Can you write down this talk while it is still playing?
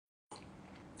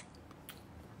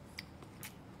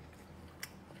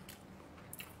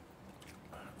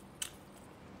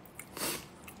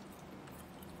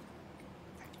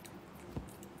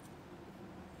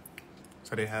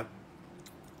วัสดีครับ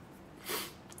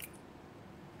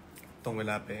ตรงเว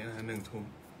ลาเป๊ะนะ1 ทุ่ม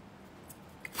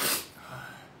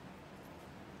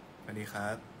สวัสดีครั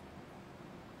บ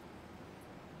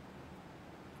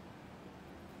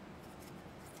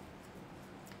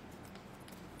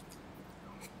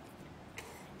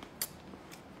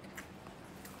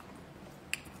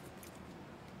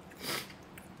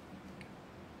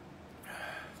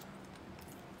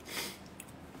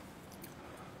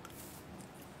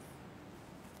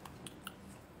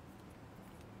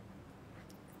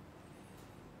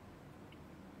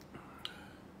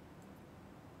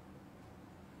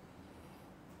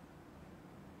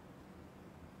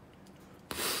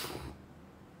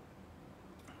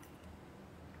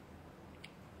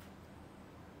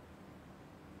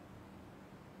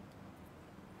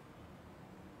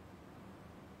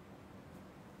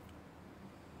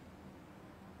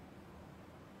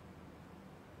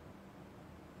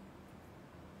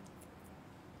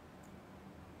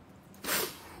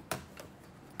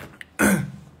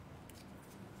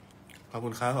ขอบคุ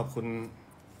ณครับขอบคุณ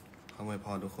คำอวยพ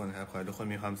รทุกคนครับขอให้ทุกคน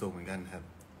มีความสุขเหมือนกันครับ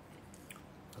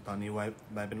ตอนนี้ไ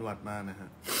ว้เป็นหวัดมากนะฮะ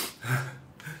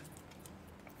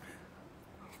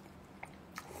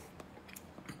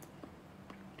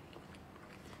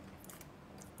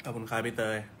ขอบคุณครับพี่เต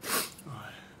ย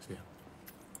เสีย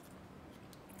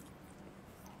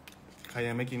ใคร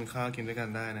ยังไม่กินข้าวกินด้วยกั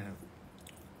นได้นะครับ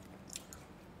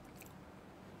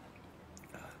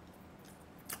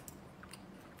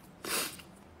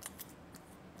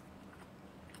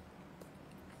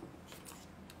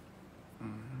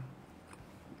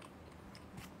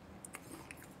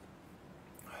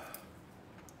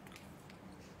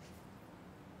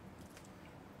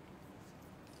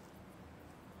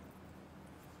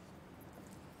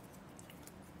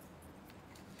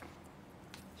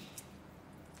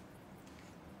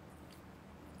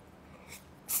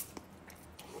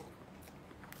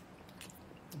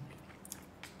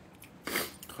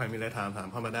ใครมีอะไรถาม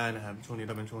เข้ามาได้นะครับช่วงนี้เ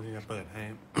ราเป็นช่วงที่จะเปิดให้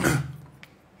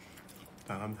ถ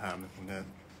ามคำถามผมจะ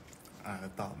อ่านแล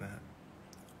ะตอบนะฮะ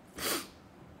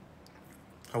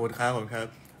ขอบคุณครับผมครับ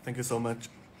thank you so much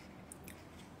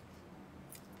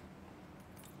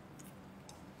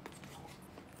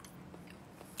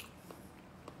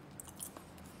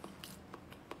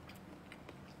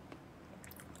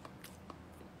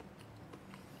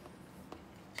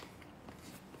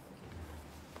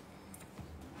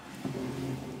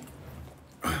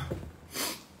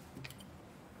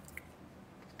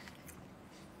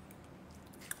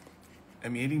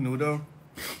I'm eating noodle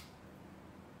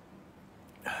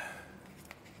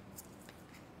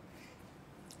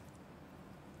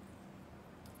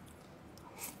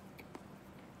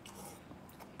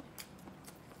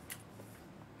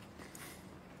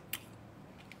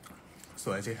ส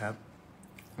วยสิครับ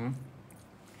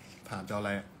ถามจะอะไ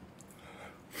ร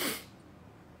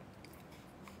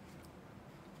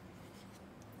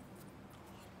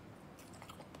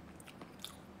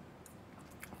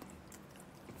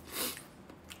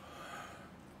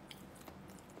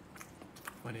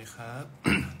สวัสดีครับ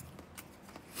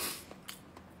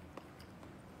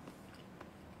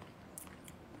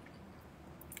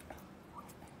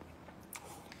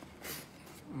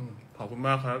ขอบคุณม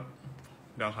ากครับ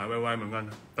เดี๋ยวหายไวๆเหมือนกัน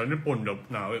ตอนญี่ปุ่นเดี๋ยว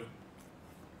หนาวอีก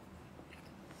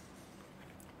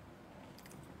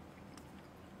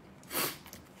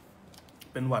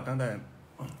เป็นหวัดตั้งแต่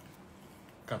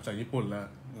กลับจากญี่ปุ่นแ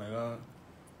ล้วก็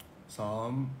ซ้อ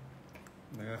ม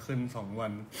แล้วก็ขึ้น2 วั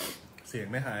นเสียง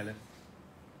ไม่หายเลย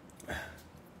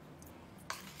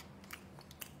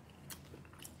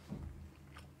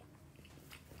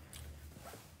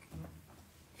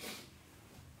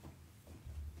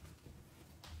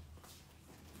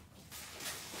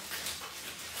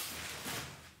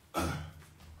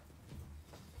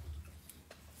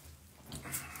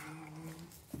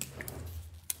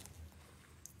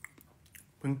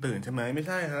เพิ่งตื่นใช่ไหมไม่ใ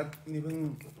ช่ครับนี่เพิ่ง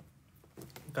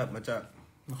กลับมาจาก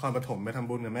นครปฐมไปทำ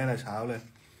บุญกับแม่แต่เช้าเลย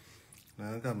แล้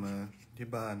วก็กลับมาที่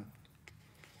บ้าน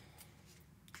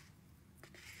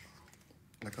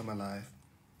แล้วก็มาไลฟ์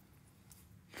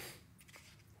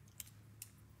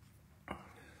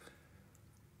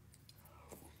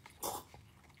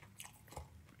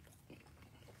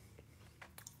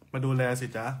มาดูแลสิ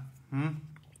จ๊ะ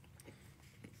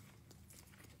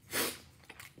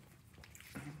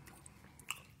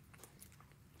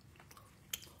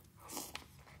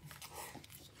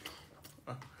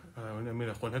อะไรวะเนี่ยมีแ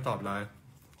ต่คนให้ตอบไลน์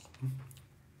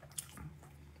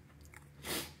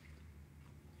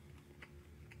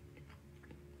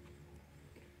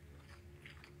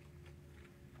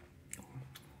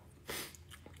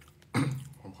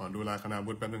ผมขอดูไลน์คณะ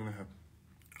บุญแป๊บนึงนะครับ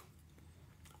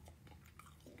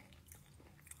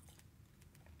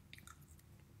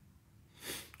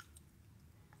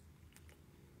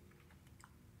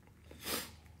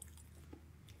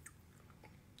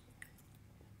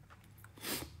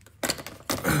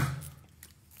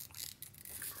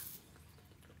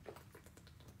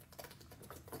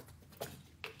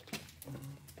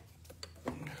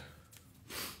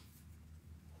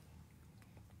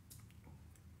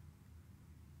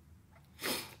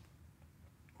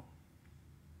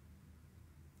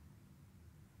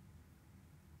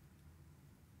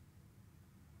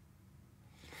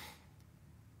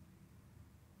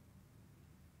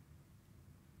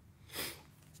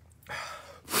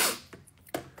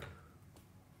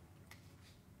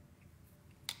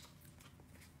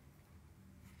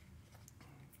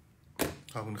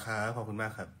ขอบคุณครับขอบคุณมา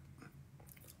กครับ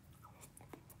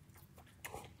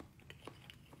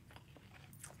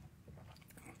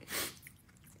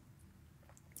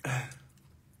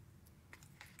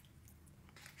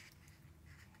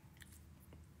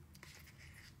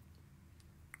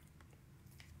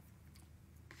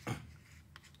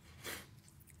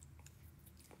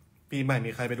ปีใหม่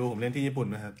มีใครไปดูผมเล่นที่ญี่ปุ่น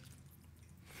ไหมครับ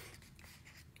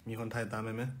มีคนไทยตามไ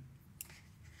ปไหม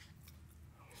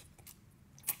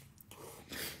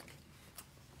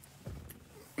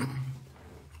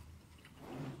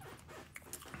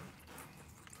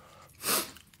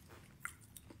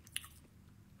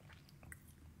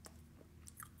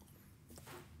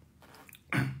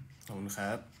ขอบคุณค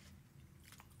รับ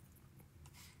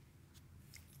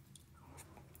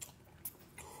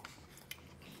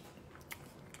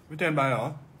วิเจนบายเหรอ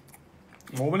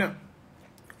โง่ปะเนี่ย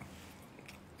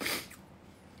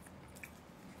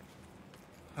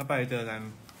ถ้าไปเจอกัน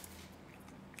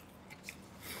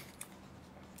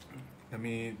จะ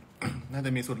มี น่าจ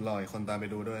ะมีสุดหล่อยคนตามไป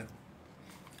ดูด้วย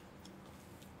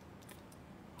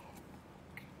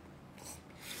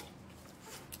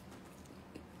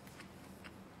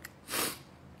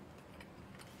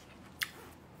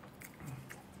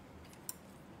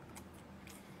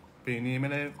ปีนี้ไม่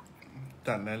ได้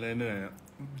จัดอะไรเลยเหนื่อยอะ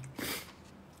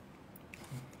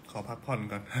ขอพักผ่อน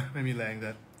ก่อน ไม่มีแรงจ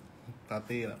ะปาร์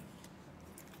ตี้แล้ว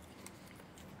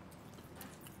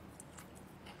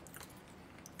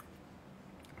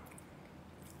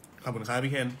ขอบคุณครับ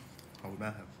พี่เคนขอบคุณม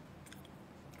ากครับ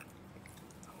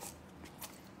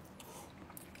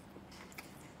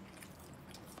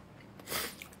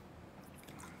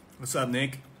What's up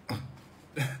Nick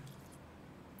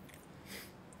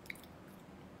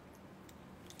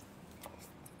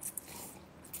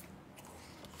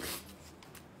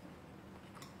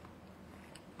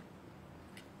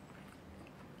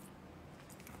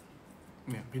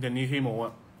เนี่ยพี่เดนนี่ขี้โม้อ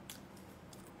ะ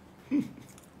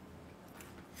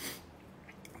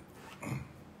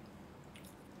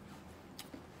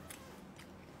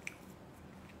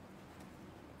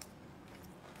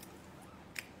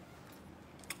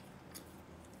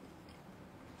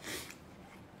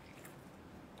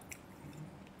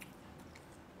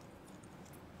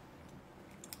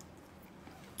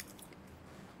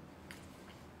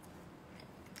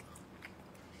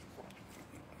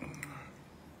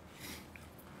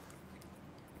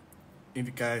If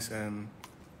you guys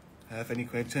have any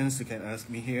questions you can ask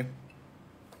me here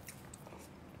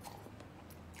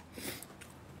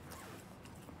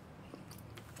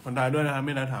คนไทยด้วยนะครับไ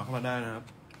ม่ได้ถามเข้ามาได้นะครับ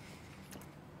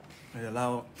เดี๋ยวเล่า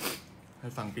ให้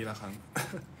ฟังปีละครั้ง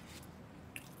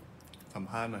สัม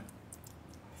ภาษณ์หน่อย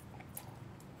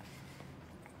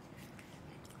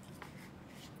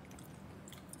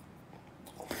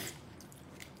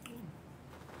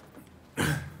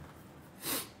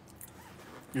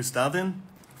You starving?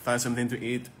 Find something to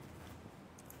eat.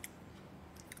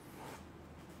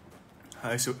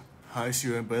 How's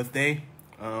your birthday?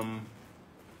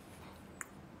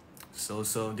 So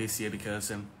this year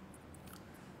because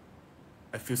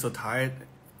I feel so tired.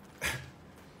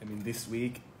 I mean this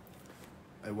week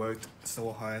I worked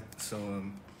so hard, so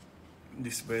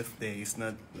this birthday is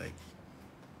not like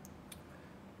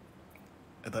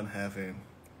I don't have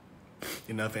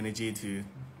enough energy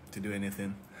to do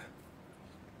anything.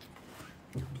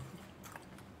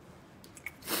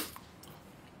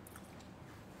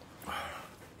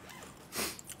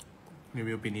 รี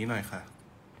วิวปีนี้หน่อยค่ะ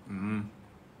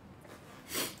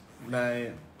ได้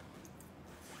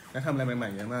ทำอะไรใหม่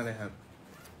ๆเยอะมากเลยครับ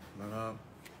แล้วก็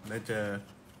ได้เจอ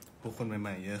ผู้คนให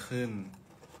ม่ๆเยอะขึ้น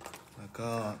แล้วก็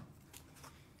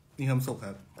มีความสุขค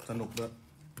รับ สนุกด้วย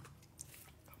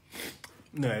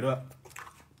เหนื่อยด้วย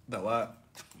แต่ว่า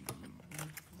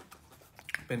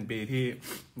เป็นปีที่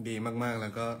ดีมากๆ แล้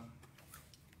วก็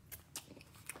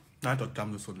น่าจดจ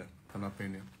ำสุดๆเลยสำหรับปี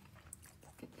นี้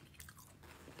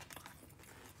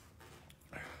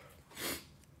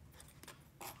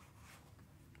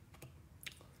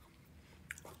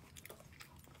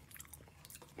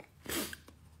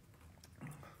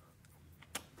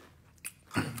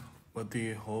What do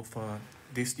you hope for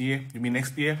this year? You mean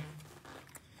next year?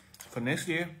 For next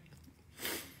year,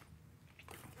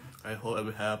 I hope I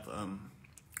will have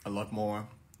a lot more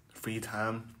free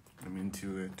time. I mean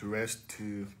to rest,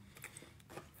 to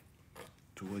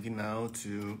working out,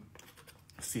 to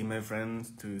see my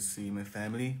friends, to see my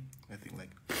family. I think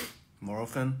like more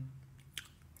often.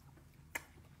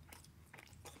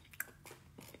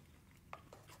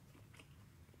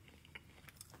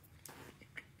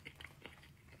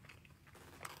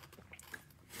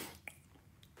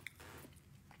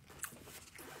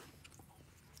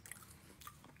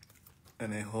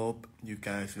 and I hope you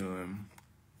guys will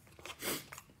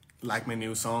like my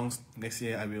new songs. Next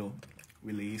year I will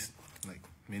release like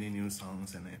many new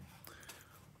songs, and I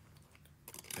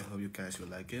hope you guys will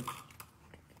like it.23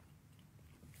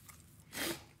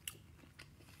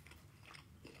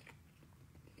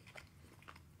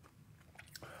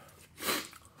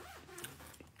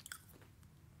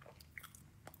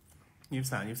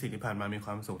 24ที่ผ่านมามีค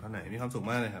วามสุขเท่าไหร่มีความสุข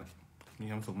มากเลยครับมี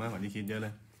ความสุขมากกว่าที่คิดเยอะเล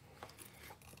ย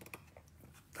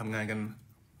ทำงานกัน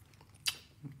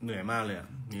เหนื่อยมากเลย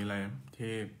มีอะไร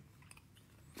ที่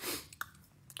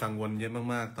กังวลเยอะ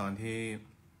มากๆตอนที่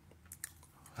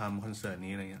ทำคอนเสิร์ต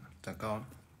นี้อะไรเงี้ยแต่ก็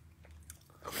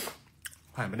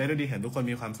ผ่านไปได้ด้วยดีเห็นทุกคน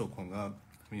มีความสุขผมก็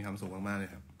มีความสุขมากๆเลย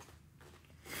ครับ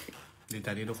ดีใจ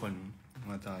ที่ทุกคน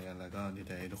มาจอยกันแล้วก็ดีใ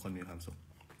จที่ทุกคนมีความสุข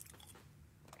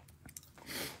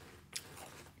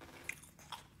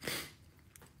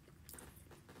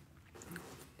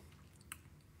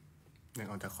ยัง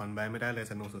ออกจากคอนแบนไม่ได้เลย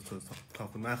สนุกสุดๆขอบ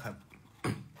คุณมากครับ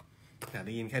อยากไ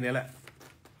ด้ยินแค่นี้แหละ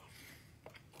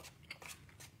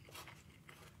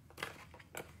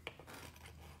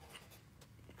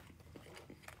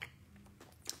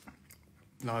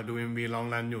รอดู MV ลอง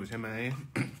รันอยู่ใช่ไหม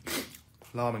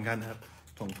รอเหมือนกันครับ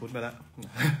ส่งฟุตไปแล้ว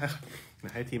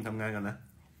ให้ทีมทำงานกันนะ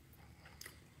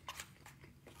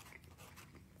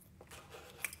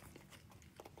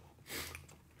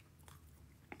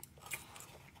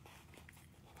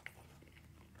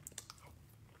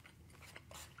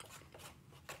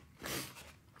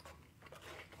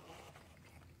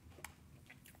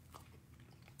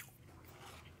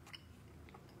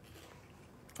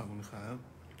ขอบคุณครับ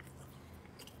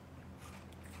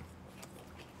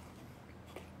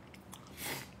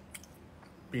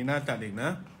ปีหน้าจัดอีกนะ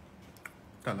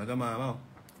จัดแล้วจะมาเปล่า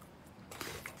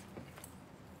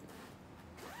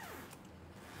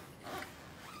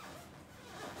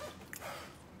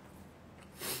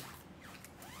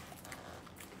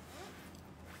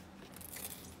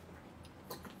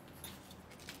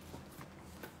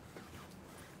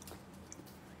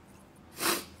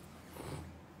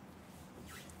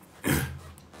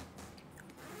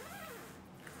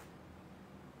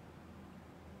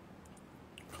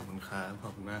ขอบคุณครับขอ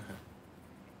บคุณมากครับ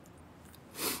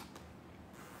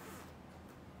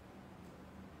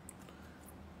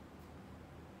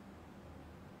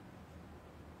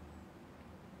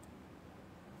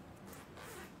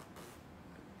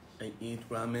I eat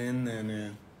ramen and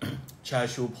char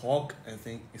siu pork. I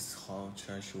think it's called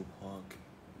char siu pork.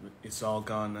 It's all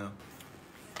gone now.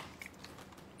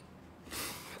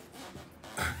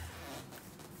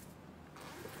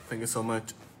 Thank you so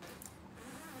much.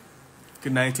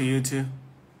 Good night to you too.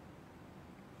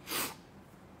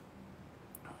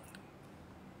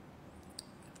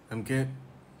 I'm good.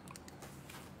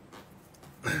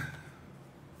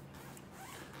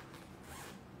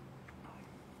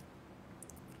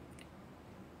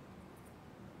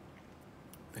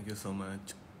 Thank you so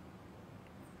much.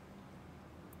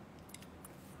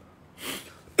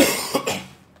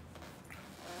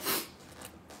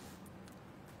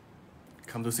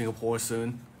 Come to Singapore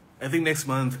soon. I think next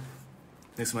month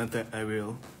I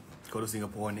will go to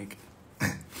Singapore, Nick.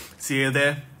 See you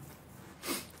there.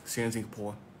 See you in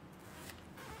Singapore.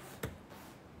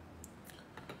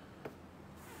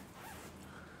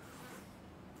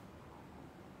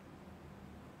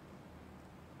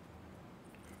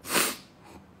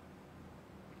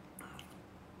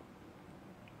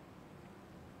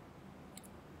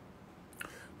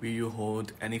 Will you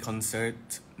hold any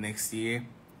concert next year?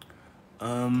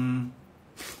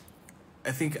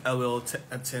 I think I will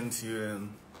attend to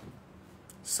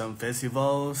some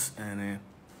festivals, and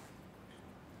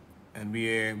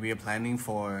we are planning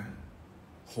for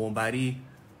whole body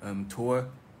tour.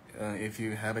 If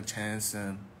you have a chance,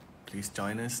 please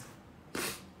join us.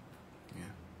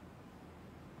 Yeah,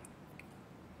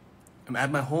 I'm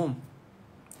at my home.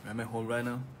 I'm at my home right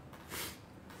now.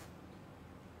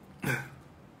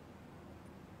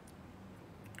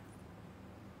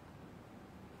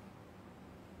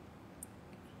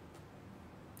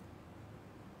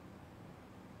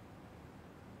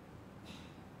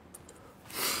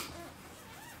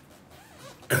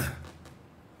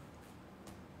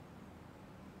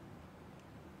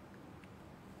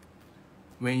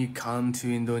 When you come to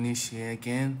Indonesia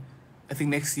again, I think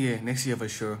next year for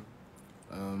sure.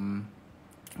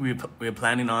 We're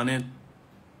planning on it,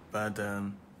 but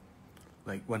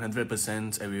like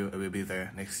 100% I will be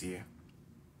there next year.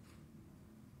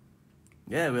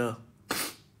 Yeah, I will.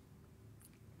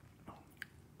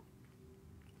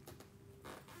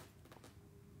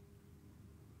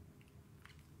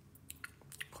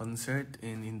 Concert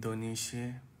in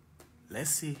Indonesia. Let's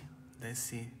see.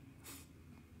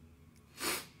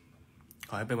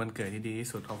 ขอให้เป็นวันเกิดที่ดีที่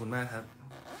สุดขอบคุณมากครับ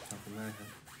ขอบคุณมากครับ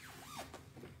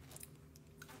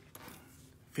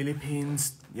Philippines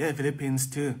yeah Philippines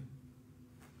too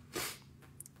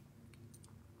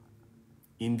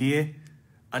India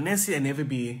honestly I never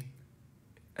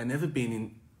been in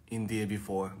India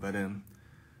before but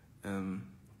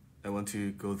I want to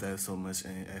go there so much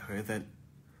and I heard that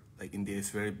like India is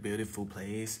a very beautiful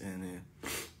place and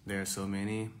there are so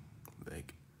many like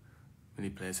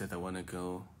many places I want to go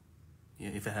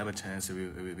yeah if I have a chance I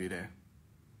will be there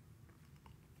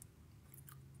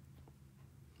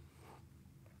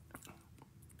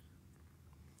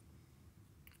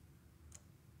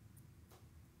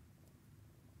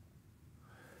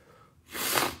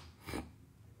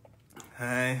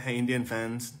hi Indian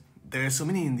fans there are so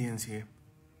many Indians here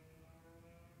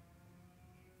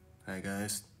hi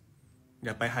guys อย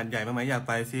ากไปหาดใหญ่บ้างไหมอยากไ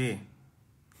ปสิ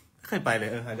ไม่เคยไปเลย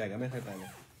หาดใหญ่ก็ไม่เคยไปเล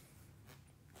ย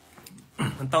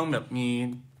มันต้องแบบมี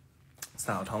ส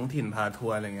าวท้องถิ่นพาทัว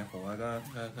ร์อะไรเงี้ยผมว่า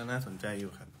ก็น่าสนใจอ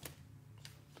ยู่ครับ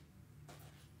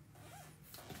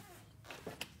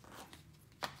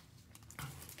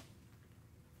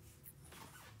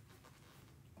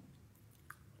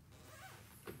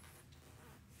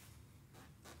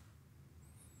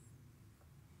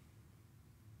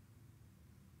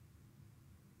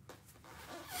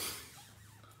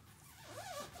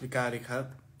You got it ครับ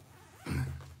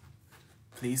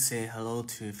Please say hello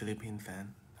to Philippine fan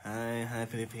Hi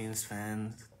Philippines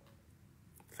fans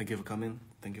Thank you for coming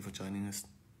Thank you for joining us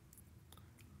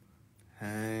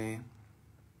Hi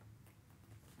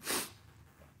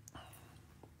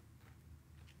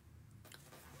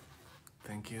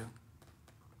Thank you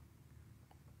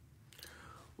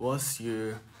What's your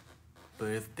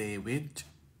birthday wish?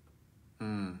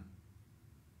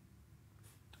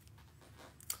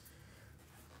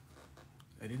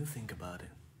 I didn't think about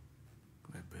it.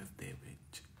 My birthday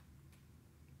wish.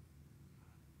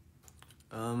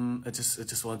 I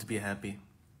just want to be happy.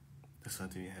 Just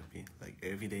want to be happy. Like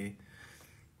every day.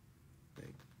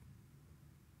 Like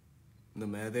no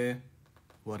matter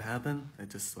what happened, I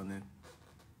just wanna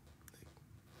like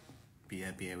be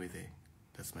happy every day.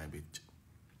 That's my wish.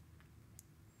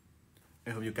 I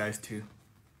hope you guys too.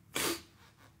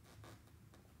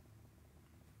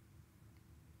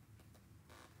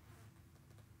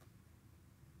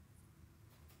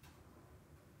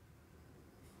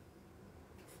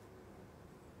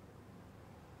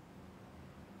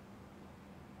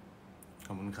ข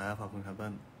อบคุณครับขอบคุณครับเบิ้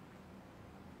ล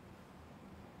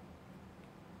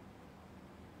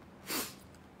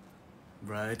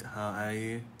Right, how are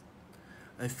you?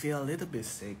 I feel a little bit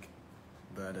sick,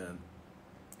 but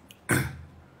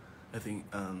I think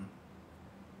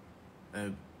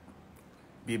I'll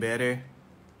be better.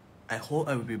 I hope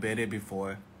I will be better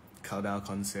before Countdown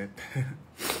concert.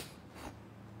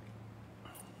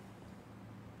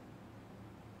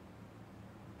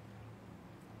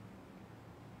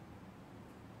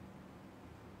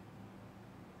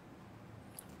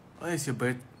 Oh, it's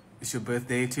your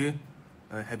birthday too.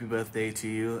 Happy birthday to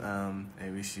you. I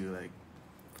wish you like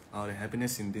all the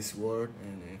happiness in this world,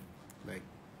 and like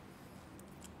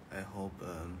I hope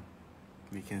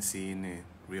we can see in a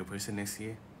real person next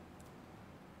year.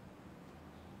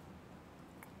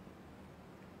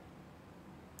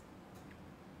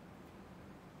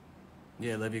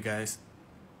 Yeah, I love you guys.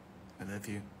 I love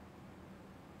you.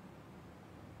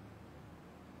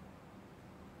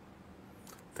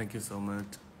 Thank you so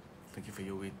much. Thank you for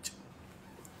your wish.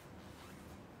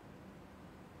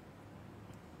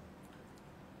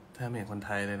ถ้าไม่เห็นคนไ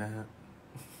ทยเลยนะฮะ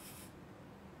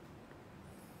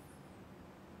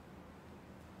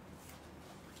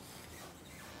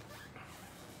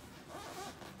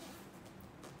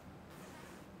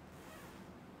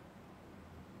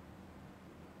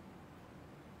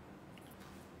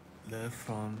Love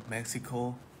from Mexico.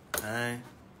 Hi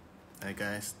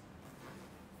guys.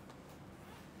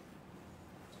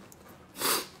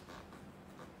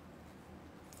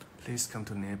 Please come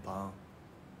to Nepal.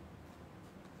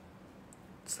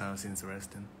 Sounds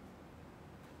interesting.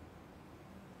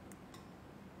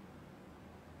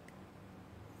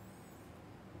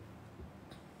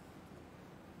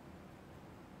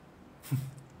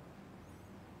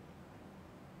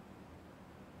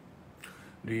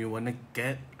 Do you want to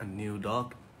get a new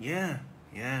dog? Yeah.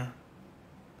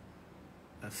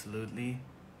 Absolutely.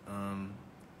 I'm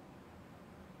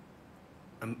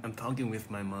talking with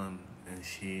my mom, and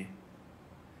she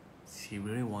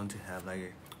really want to have like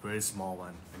a very small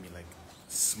one. I mean like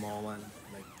small one,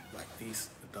 like this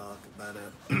dog. But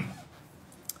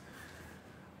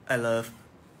I love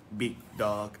big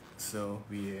dog, so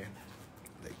we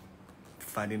like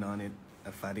fighting on it.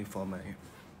 Fighting for my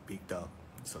big dog.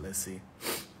 So let's see.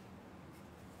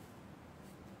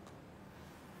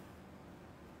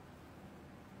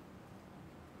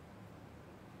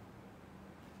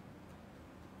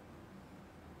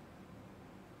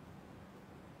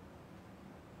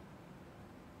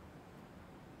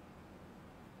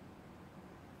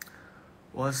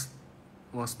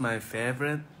 What's my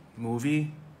favorite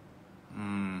movie?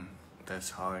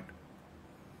 That's hard.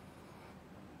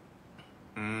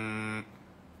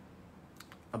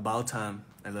 About Time.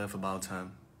 I love About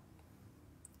Time.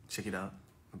 Check it out.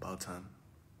 About Time.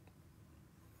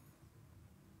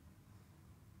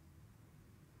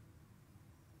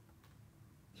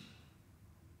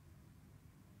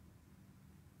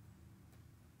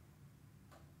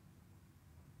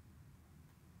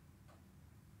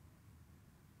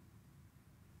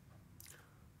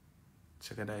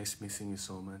 Chakada is missing you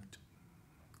so much.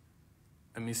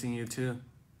 I'm missing you too.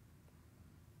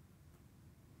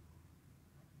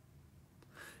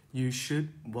 You should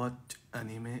watch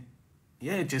anime.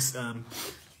 Yeah, it just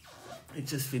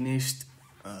finished.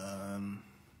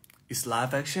 It's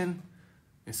live action.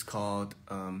 It's called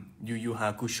Yu Yu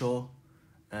Hakusho.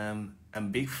 I'm a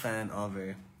big fan of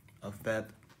that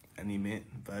anime,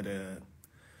 but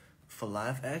for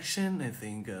live action, I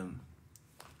think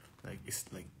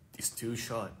it's too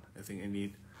short. I think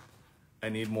I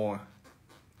need more.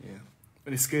 Yeah,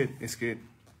 but it's good. It's good.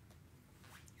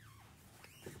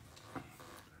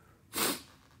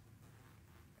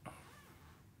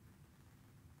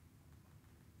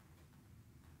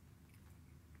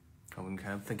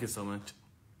 Thank you so much.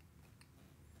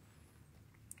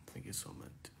 Thank you so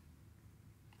much.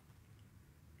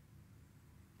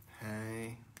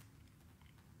 Hey.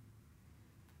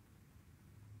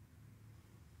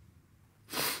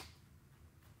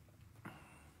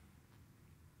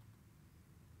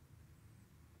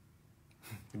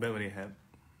 You bet what you have.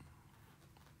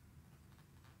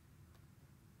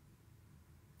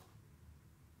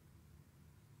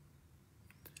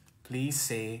 Please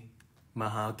say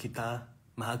Mahakita.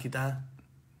 Mahakita.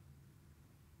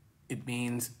 It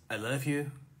means I love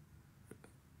you,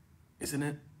 isn't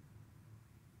it?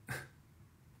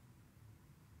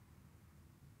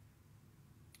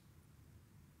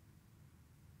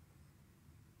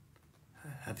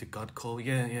 Have you got cold?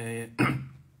 Yeah.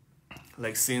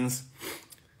 Like since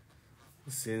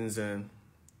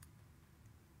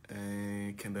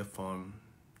I came back from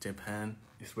Japan,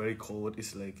 it's very cold.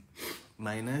 It's like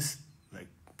minus like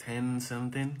 10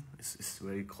 something. It's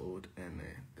very cold, and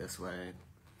that's why I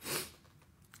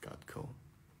got cold.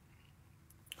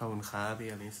 ขอบคุณครับพี่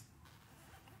อลิส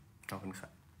ขอบคุณครั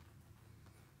บ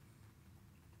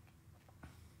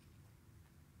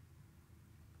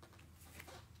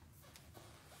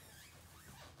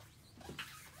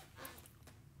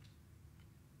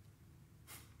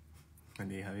สวัส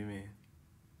ดีครับพี่เมย์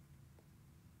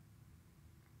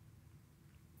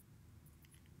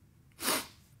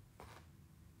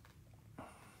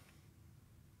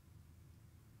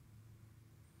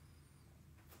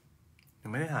ยั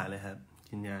งไม่ได้หาเลยครับ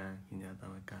กินยาตา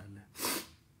มอาการเลย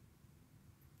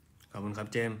ขอบคุณครับ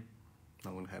เจมส์ข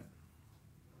อบคุณครับ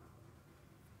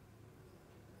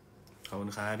ขอบคุณ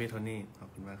ครับพี่โทนี่ขอบ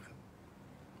คุณมากครับ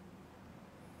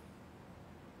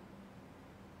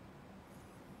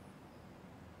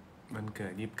วันเกิ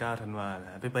ด29 ธันวาคมน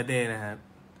ะเป็นเบิร์ธเดย์นะครับ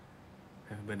เ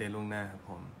ป็นเบิร์ธเดย์ล่วงหน้าครับ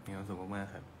ผมมีความสุขมาก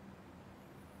ๆครับ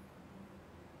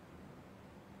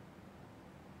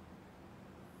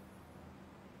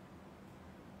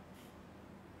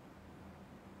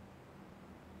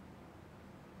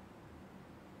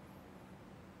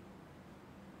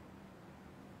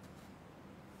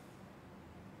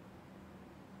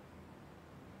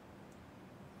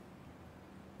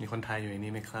มีคนไทยอยู่ใน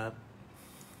นี้ไหมครับ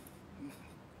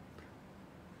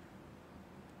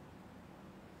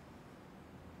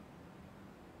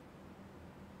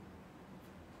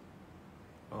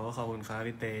อ๋อขอบคุณครับ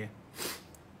พี่เต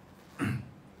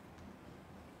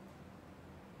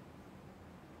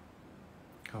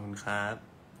ขอบคุณครับ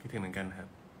คิดถึงเหมือนกันครับ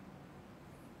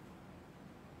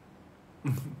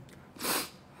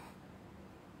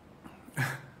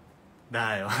ได้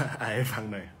วะไอ้ฟัง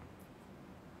หน่อย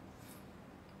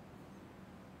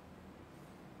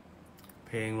เ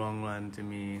พลงรองรันจะ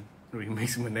มีรีมิก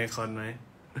ซ์เหมือนในคอนไหม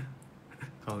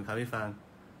ขอบคุณครับพี่ฟัง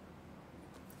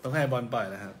ต้องให้บอลปล่อย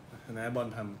แล้วครับนะบอล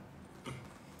ทำ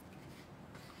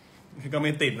ก็ไ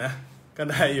ม่ติดนะก็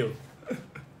ได้อยู่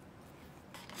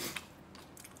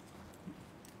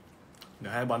เดี๋ย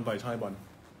วให้บอลปล่อยช่อยบอล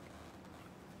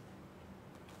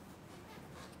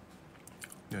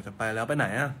เดี๋ยวจะไปแล้วไปไหน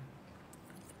อ่ะ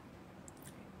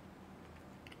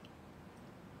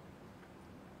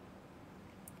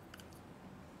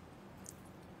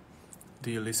Do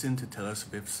you listen to Taylor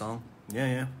Swift song?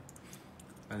 Yeah.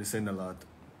 I listen a lot.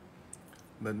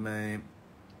 But my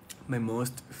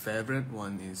most favorite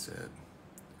one is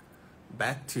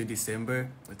Back to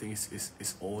December. I think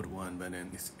it's old one, but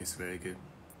then it's very good.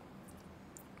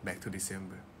 Back to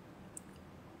December.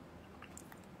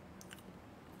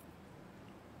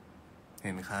 เ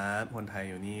ห็นครับคนไทย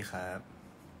อยู่นี่ครับ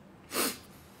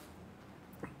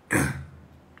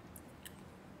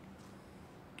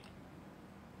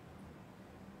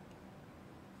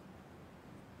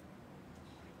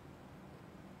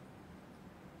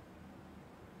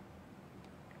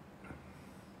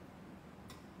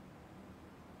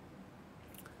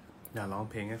อย่าร้อง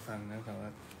เพลงให้ฟังนะครับว่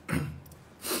า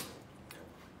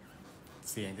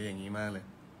เสียงจะอย่างนี้มากเลย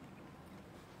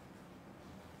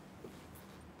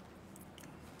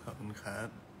ขอบคุณครับ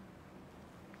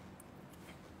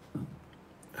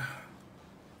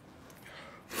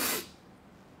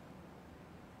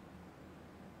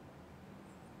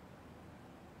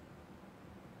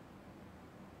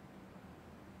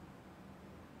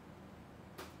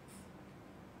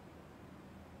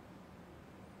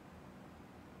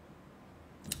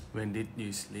When did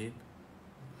you sleep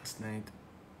last night?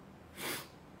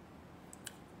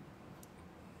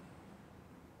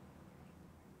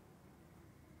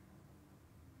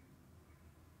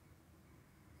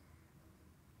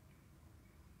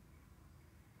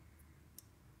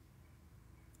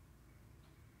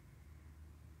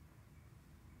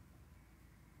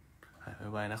 Bye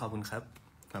bye นะขอบคุณครับ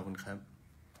ขอบคุณครับ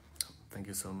Thank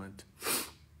you so much.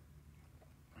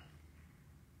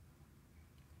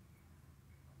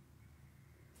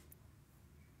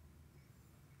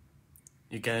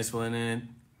 You guys wanna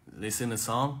listen a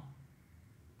song?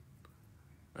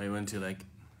 Or you want to like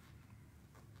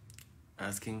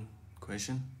asking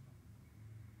question?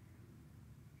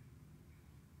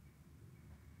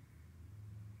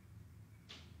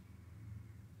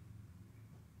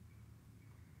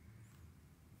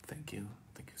 Thank you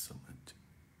so much.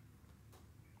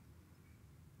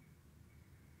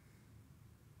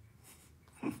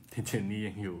 ที่เจนนี่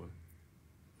ยังอยู่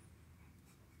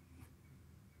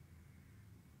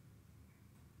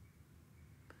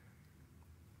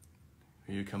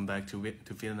Will you come back to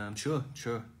Vietnam? Sure.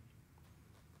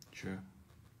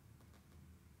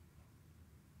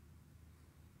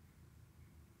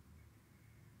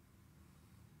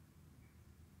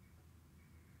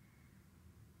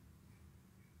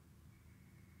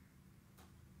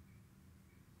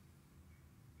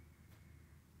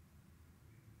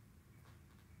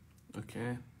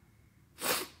 Okay.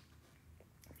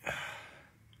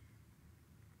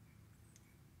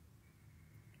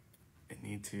 I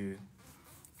need to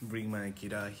bring my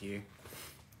guitar here.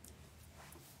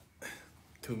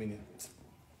 2 minutes.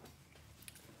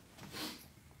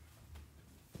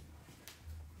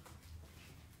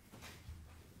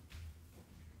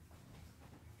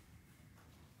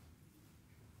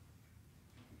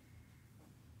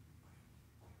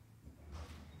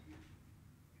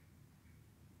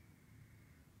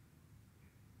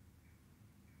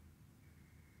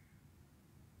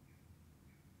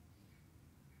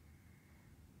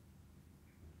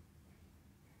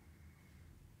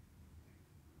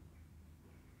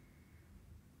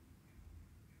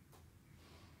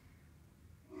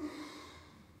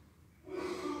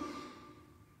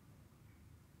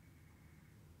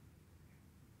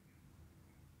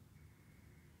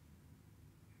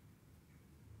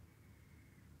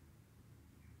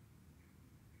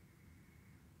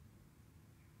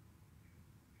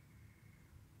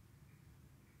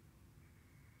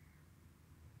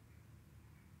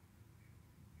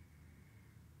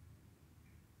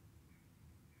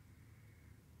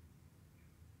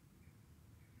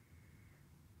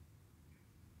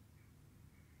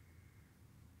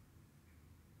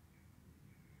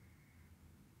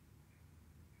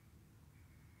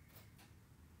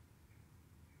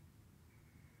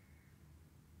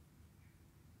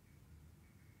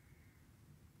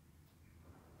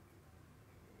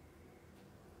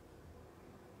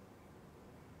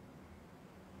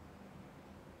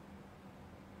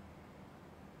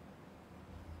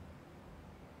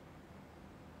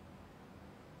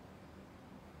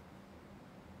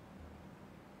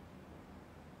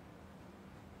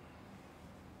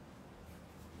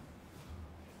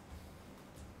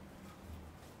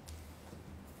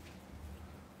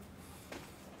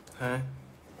 Huh?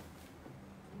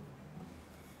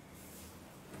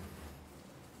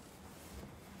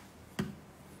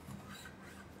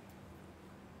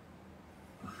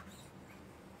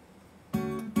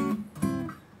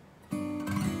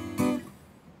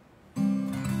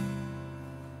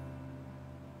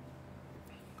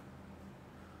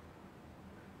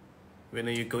 When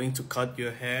are you going to cut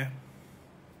your hair?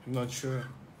 I'm not sure.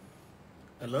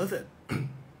 I love it.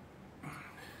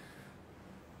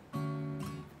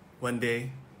 One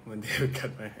day I'll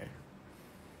cut my hair.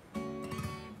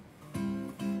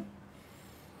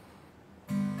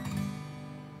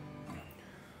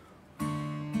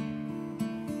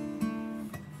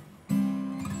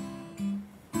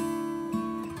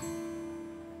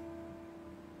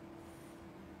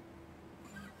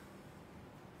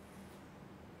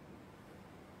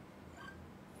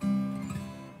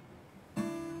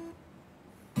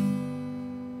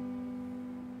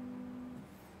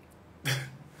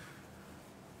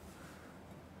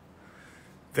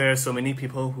 There are so many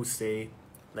people who say,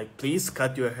 like, please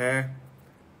cut your hair,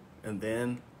 and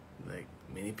then, like,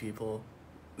 many people,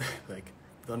 like,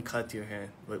 don't cut your hair.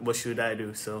 What should I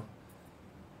do? So,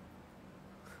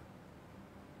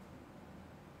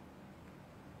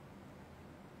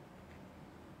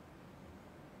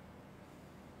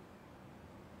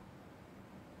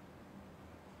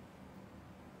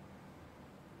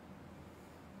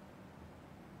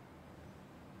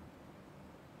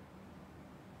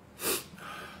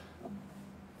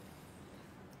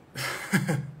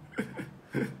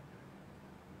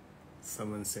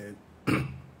 someone said,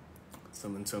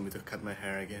 someone told me to cut my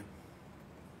hair again.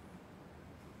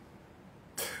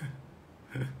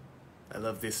 I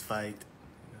love this fight.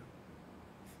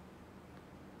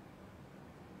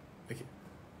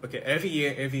 Okay, every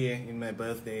year in my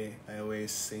birthday, I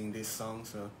always sing this song,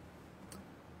 so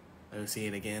I will sing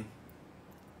it again.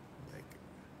 Like,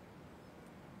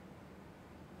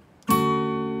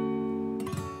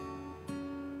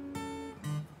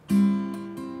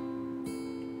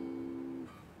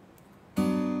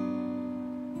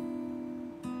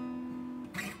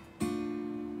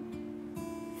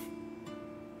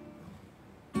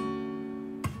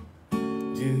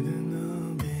 you don't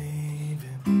know,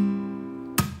 baby,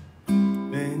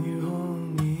 when you hold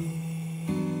me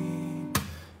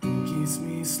and kiss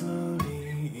me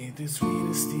slowly, it is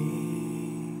sweetest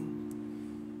thing,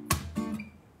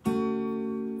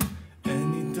 and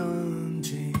it don't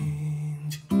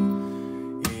change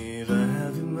if I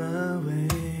have it my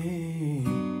way,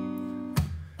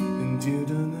 and you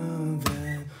don't know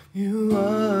that you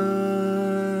are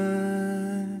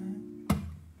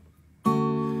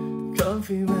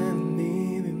coffee when I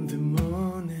need in the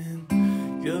morning.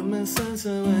 You're my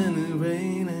sunshine when it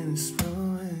rains and it's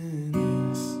snowing.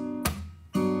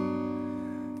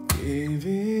 Give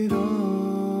it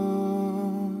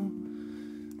all.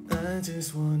 I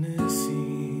just wanna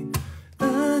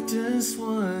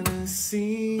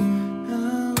see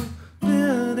how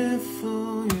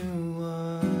beautiful you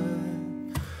are.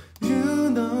 You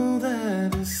know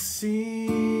that I see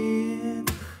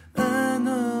it. I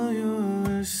know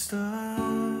you're a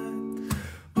star.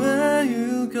 Where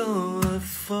you go, I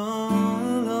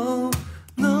follow.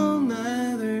 No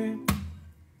matter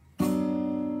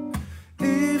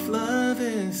if love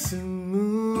is a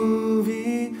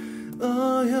movie.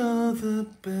 Oh, you're the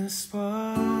best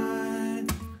part.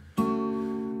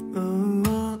 Oh,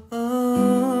 oh,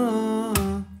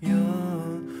 oh,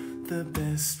 you're the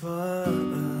best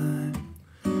part.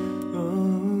 Oh,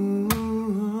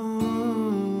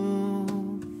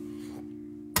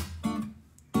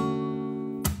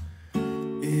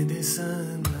 it is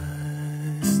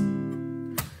sunrise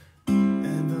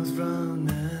and those brown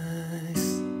eyes.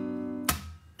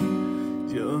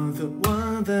 You're the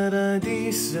one that I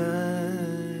desire.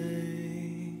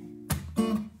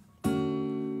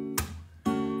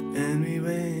 And we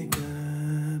wake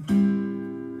up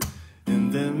and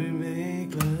then we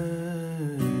make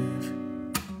love.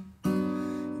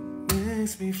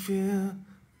 Makes me feel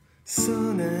so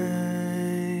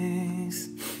nice.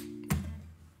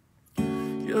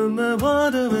 You're my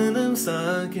water when I'm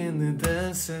stuck in the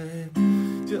desert.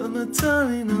 You're my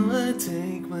darling, all I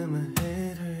take when my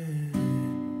head hurts.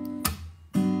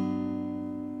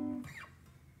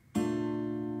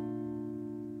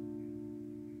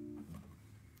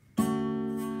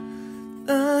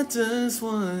 I just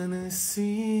wanna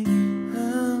see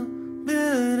how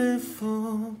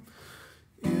beautiful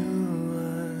you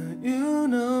are. You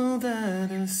know that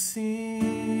I see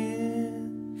it.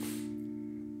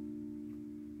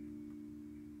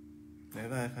 บ๊าย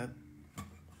บายครับ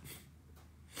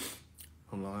ผ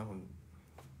มร้องให้ผม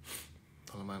ท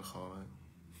รมานคอมาก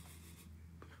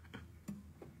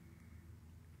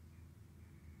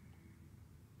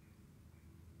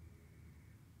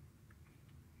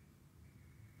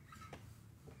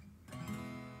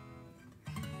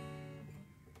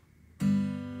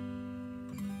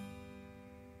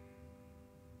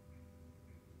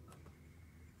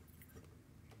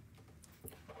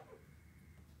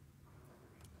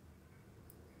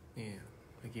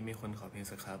อกี้มีคนขอเพลง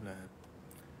สครับนะครับ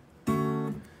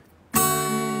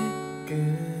เกิ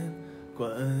นกว่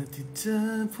าที่จะ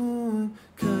พูด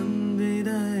คำใ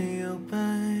ดๆออกไป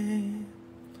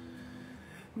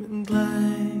มันไกล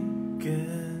เกิ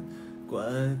นกว่า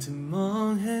จะมอง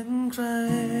เห็นใคร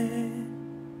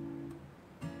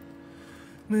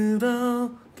เมื่อเรา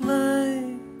ใกล้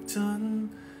จน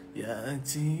อยาก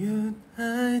จะหยุดห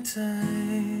ายใจ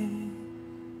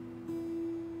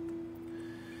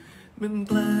มันไ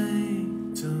กล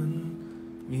จน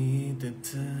มีแต่เธ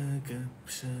อกับ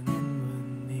ฉันวัน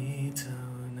นี้เท่า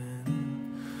นั้น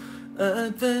อา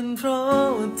จเป็นเพราะ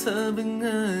ว่าเธอบังเ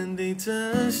อิญได้เจอ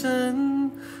ฉัน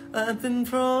อาจเป็นเพ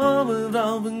ราะว่าเรา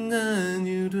บังเอิญอ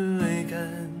ยู่ด้วยกั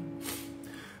น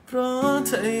เพราะเ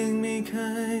ธอยังไม่เค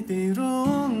ยได้รู้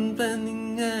มันเป็นยัง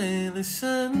ไงและ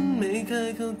ฉันไม่เคย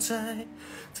เข้าใจ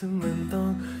ถ้ามันต้อ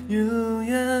งอยู่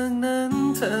อย่างนั้น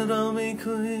ถ้าเราไม่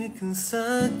คุยกันสั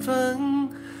กครั้ง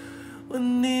วัน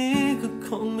นี้ก็ค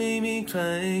งไม่มีใคร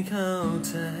เข้าใ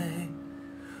จ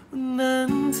วันนั้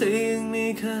นเธอยังไม่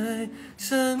เคย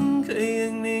ฉันก็ยั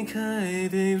งไม่เคย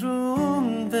ได้รู้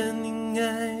มันเป็นยังไง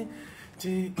จ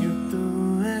ะอยู่ตัว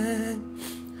เอง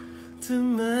ทำ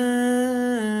ไม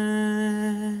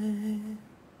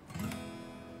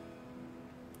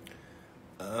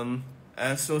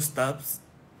Astro Stubbs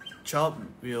job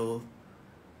will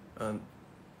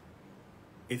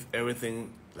if everything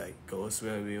like goes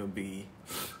well will be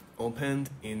opened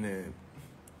in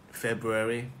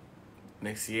February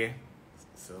next year.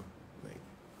 So like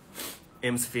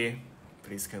M-Sphere,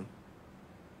 please come.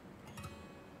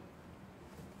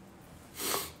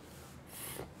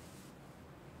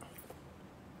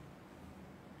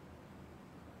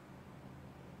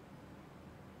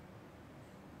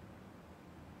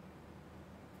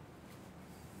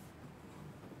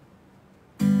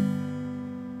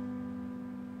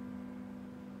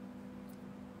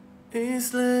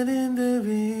 It's late in the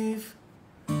reef.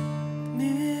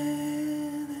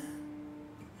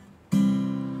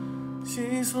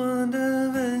 She's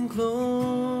wandering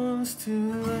close to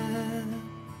end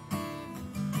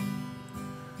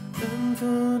and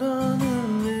put on her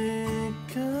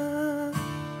makeup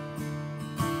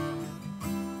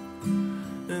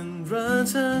and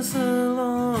brushes her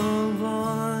long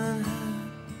blonde hair.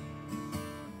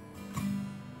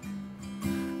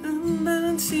 And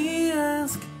then she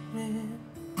asked me,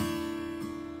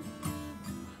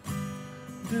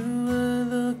 do I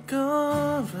look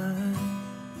alright?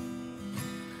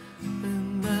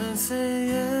 And I say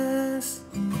yes,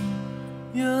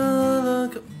 you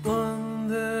look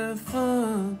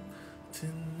wonderful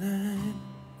tonight.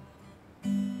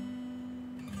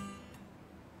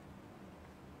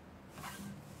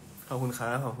 ขอบคุณค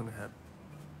รับขอบคุณครับ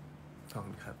ขอบ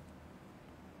คุณครับ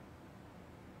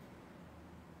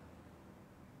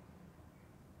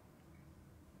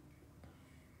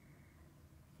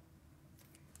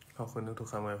ขอบคุณทุก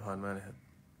ๆคำอวยพรมากเลยครับ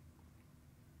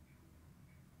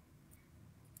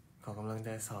ขอกำลังใจ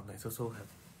สอบหน่อยสู้ๆครับ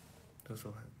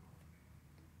สู้ๆครับ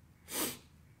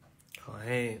ขอใ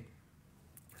ห้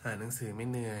อ่านหนังสือไม่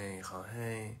เหนื่อยขอให้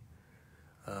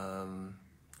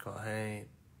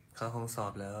เข้าห้องสอ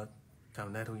บแล้วจ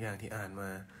ำได้ทุกอย่างที่อ่านมา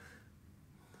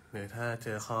หรือถ้าเจ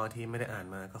อข้อที่ไม่ได้อ่าน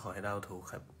มาก็ขอให้เดาถูก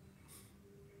ครับ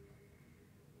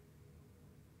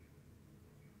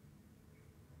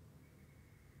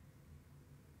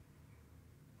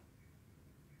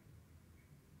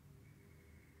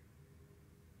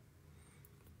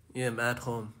Yeah, I'm at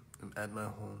home. I'm at my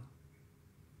home.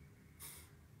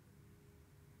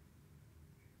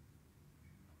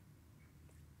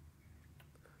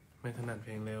 ไม่ถนัดเพ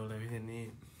ลงเร็วเลยพี่เทนนี่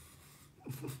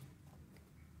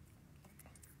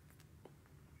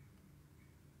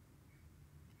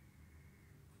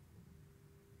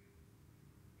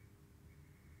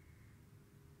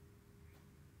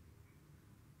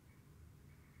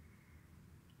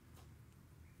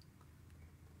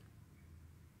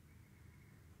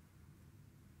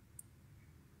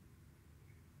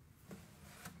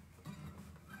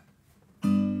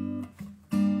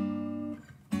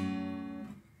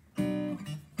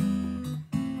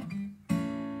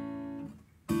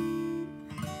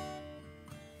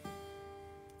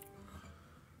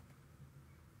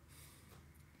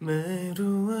ไม่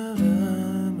รู้ว่าเริ่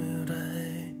มเมื่อไร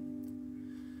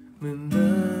มันเ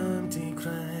ริ่มที่ใค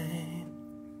ร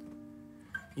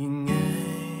ยังไง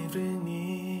เรื่อง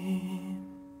นี้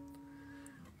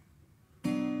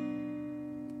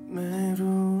ไม่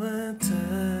รู้ว่าเธอ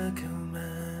เข้าม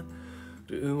าห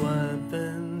รือว่าเป็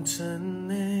นฉัน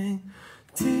เอง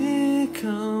ที่เ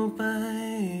ข้าไป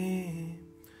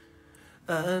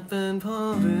อาจเป็นเพราะ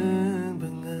เรื่องบั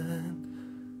งเอิญ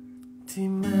ที่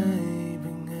ไม่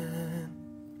บังเ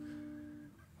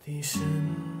ที่ฉัน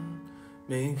ไ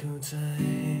ม่เข้าใจ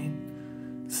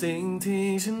สิ่งที่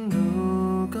ฉันรู้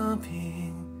ก็เพีย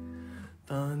ง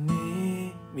ตอนนี้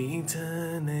มีเธอ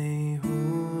ในหั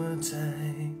วใจ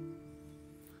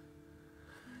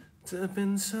จะเป็น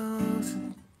โชค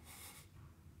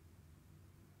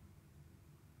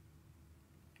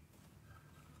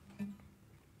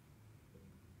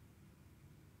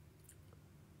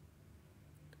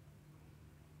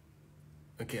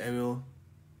Okay, I will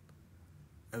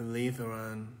leave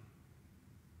around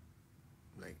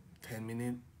like 10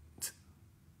 minutes.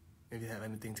 If you have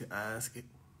anything to ask,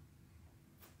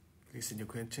 please send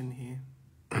your question here.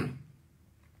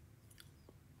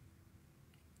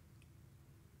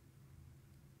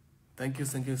 Thank you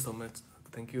so much.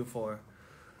 Thank you for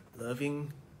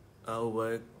loving our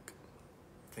work.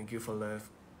 Thank you for love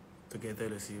together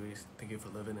the series. Thank you for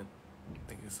loving it.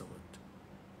 Thank you so much.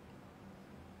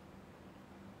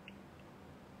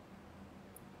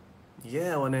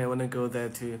 Yeah, I wanna go there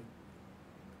too.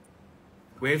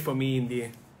 Wait for me,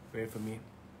 India. Wait for me.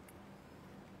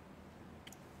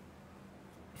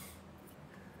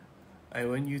 I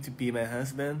want you to be my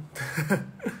husband.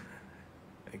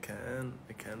 I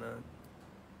cannot.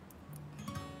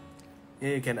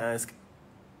 Yeah, you can ask.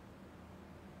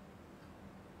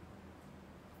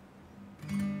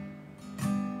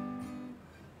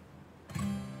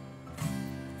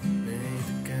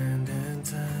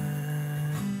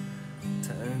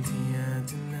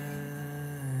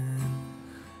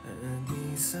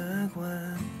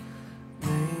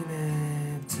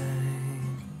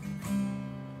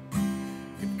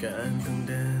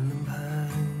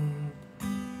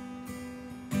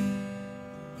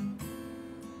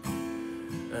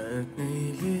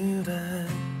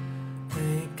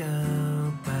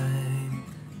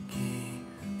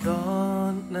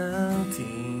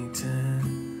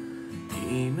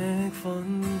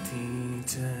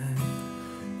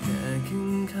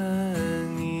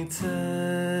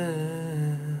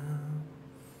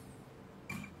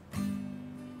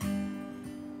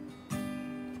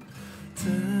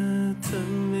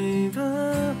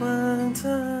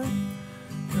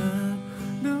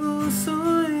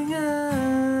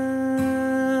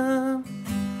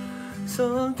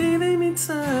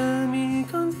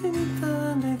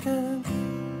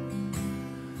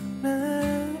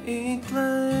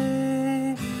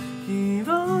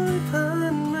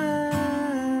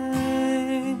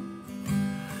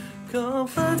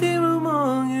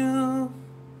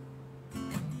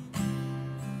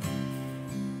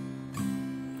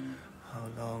 How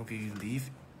long do you leave?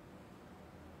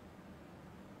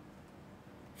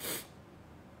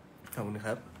 ขอบคุณค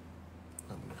รับ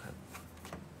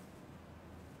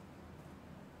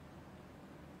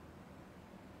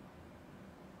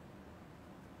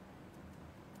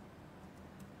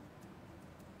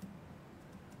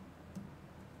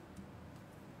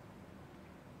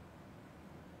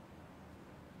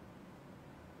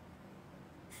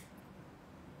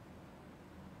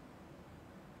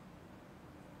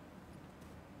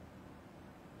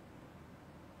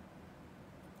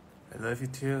I love you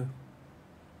too.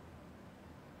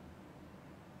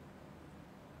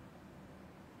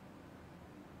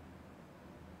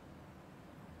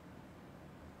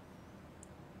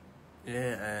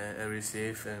 Yeah, I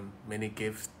received many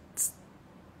gifts.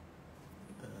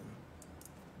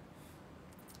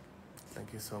 Thank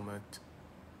you so much.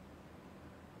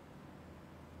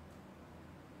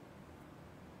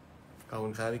 ขอบคุ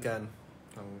ณครับพี่กัน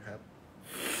ขอบคุณครับ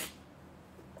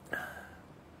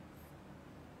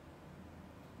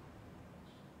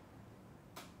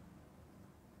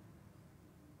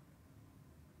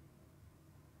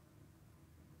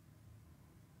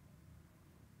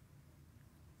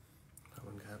ขอบ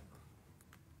คุณครับ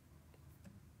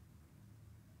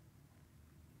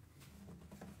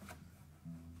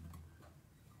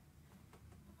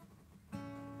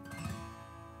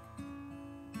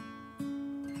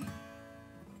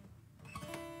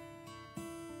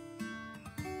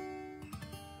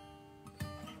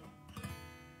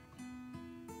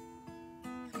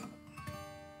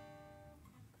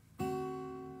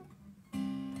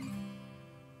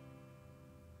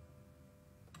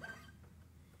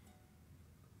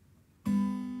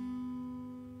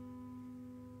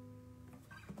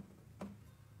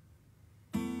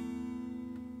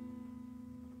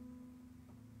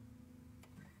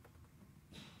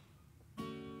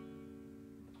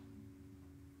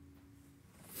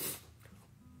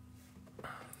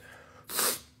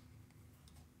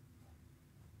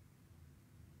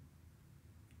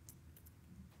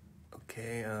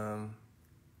Okay,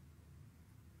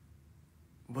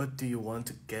 what do you want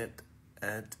to get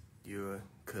at your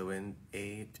current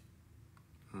age?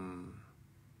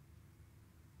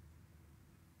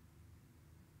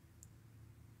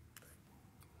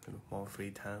 more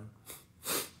free time,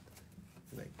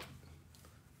 like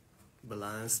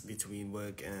balance between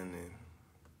work and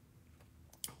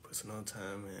personal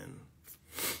time, and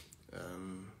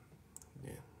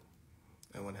yeah,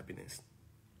 I want happiness.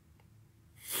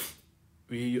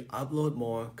 We upload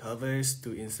more covers to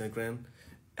Instagram.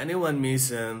 Anyone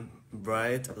miss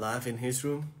Bright live in his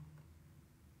room?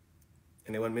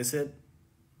 Anyone miss it?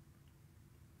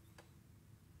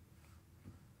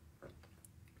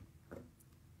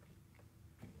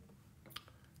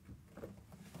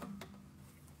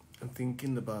 I'm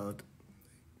thinking about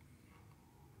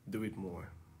do it more.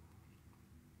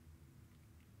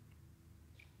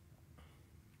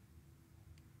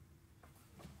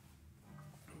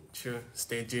 Sure,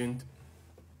 stay tuned.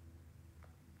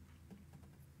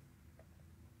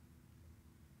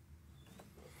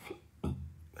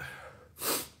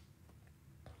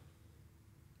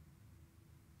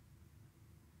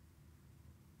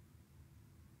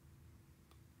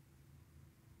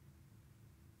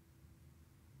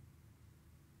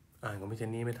 À, của mấy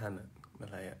chân ní mớiทันอ่ะอะ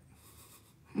ไรอ่ะ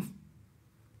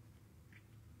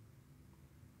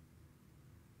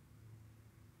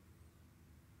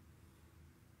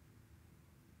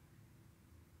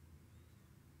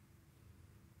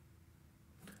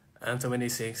I'm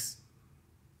 26.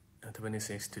 I'm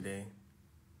 26 today.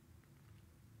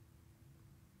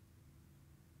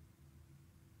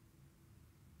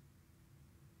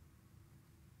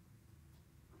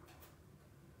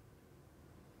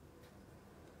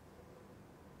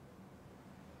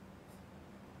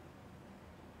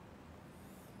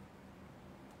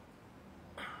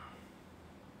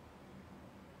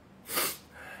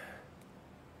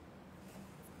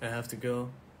 I have to go.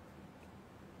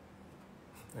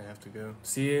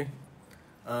 See you.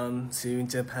 See you in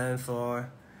Japan for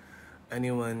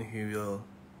anyone who will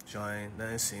join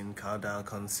us in Countdown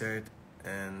concert,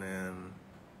 and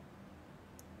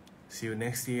see you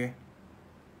next year.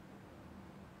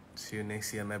 See you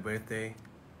next year, my birthday.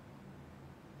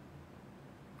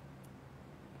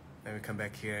 I will come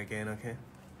back here again, okay?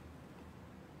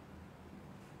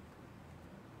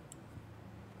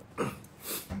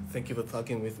 Thank you for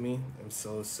talking with me. I'm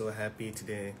so happy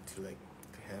today to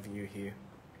have you here.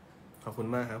 ขอบคุณ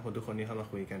มากครับคนทุกคนที่เข้ามา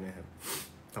คุยกันนะครับ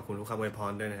ขอบคุณทุกคำอวยพ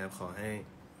รด้วยนะครับ ขอใ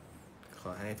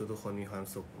ห้ทุกๆคนมีความ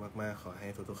สุขมากๆ ขอให้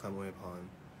ทุกๆคำอวยพร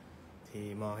ที่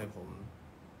มอบให้ผม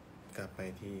กลับไป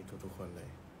ที่ทุกๆคนเลย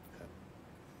ครับ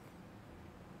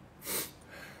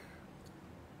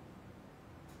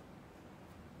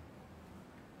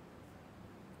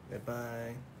บ๊ายบาย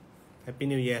Happy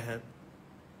New Year ครับ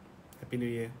Happy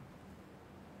New Year.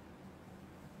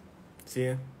 See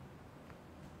you.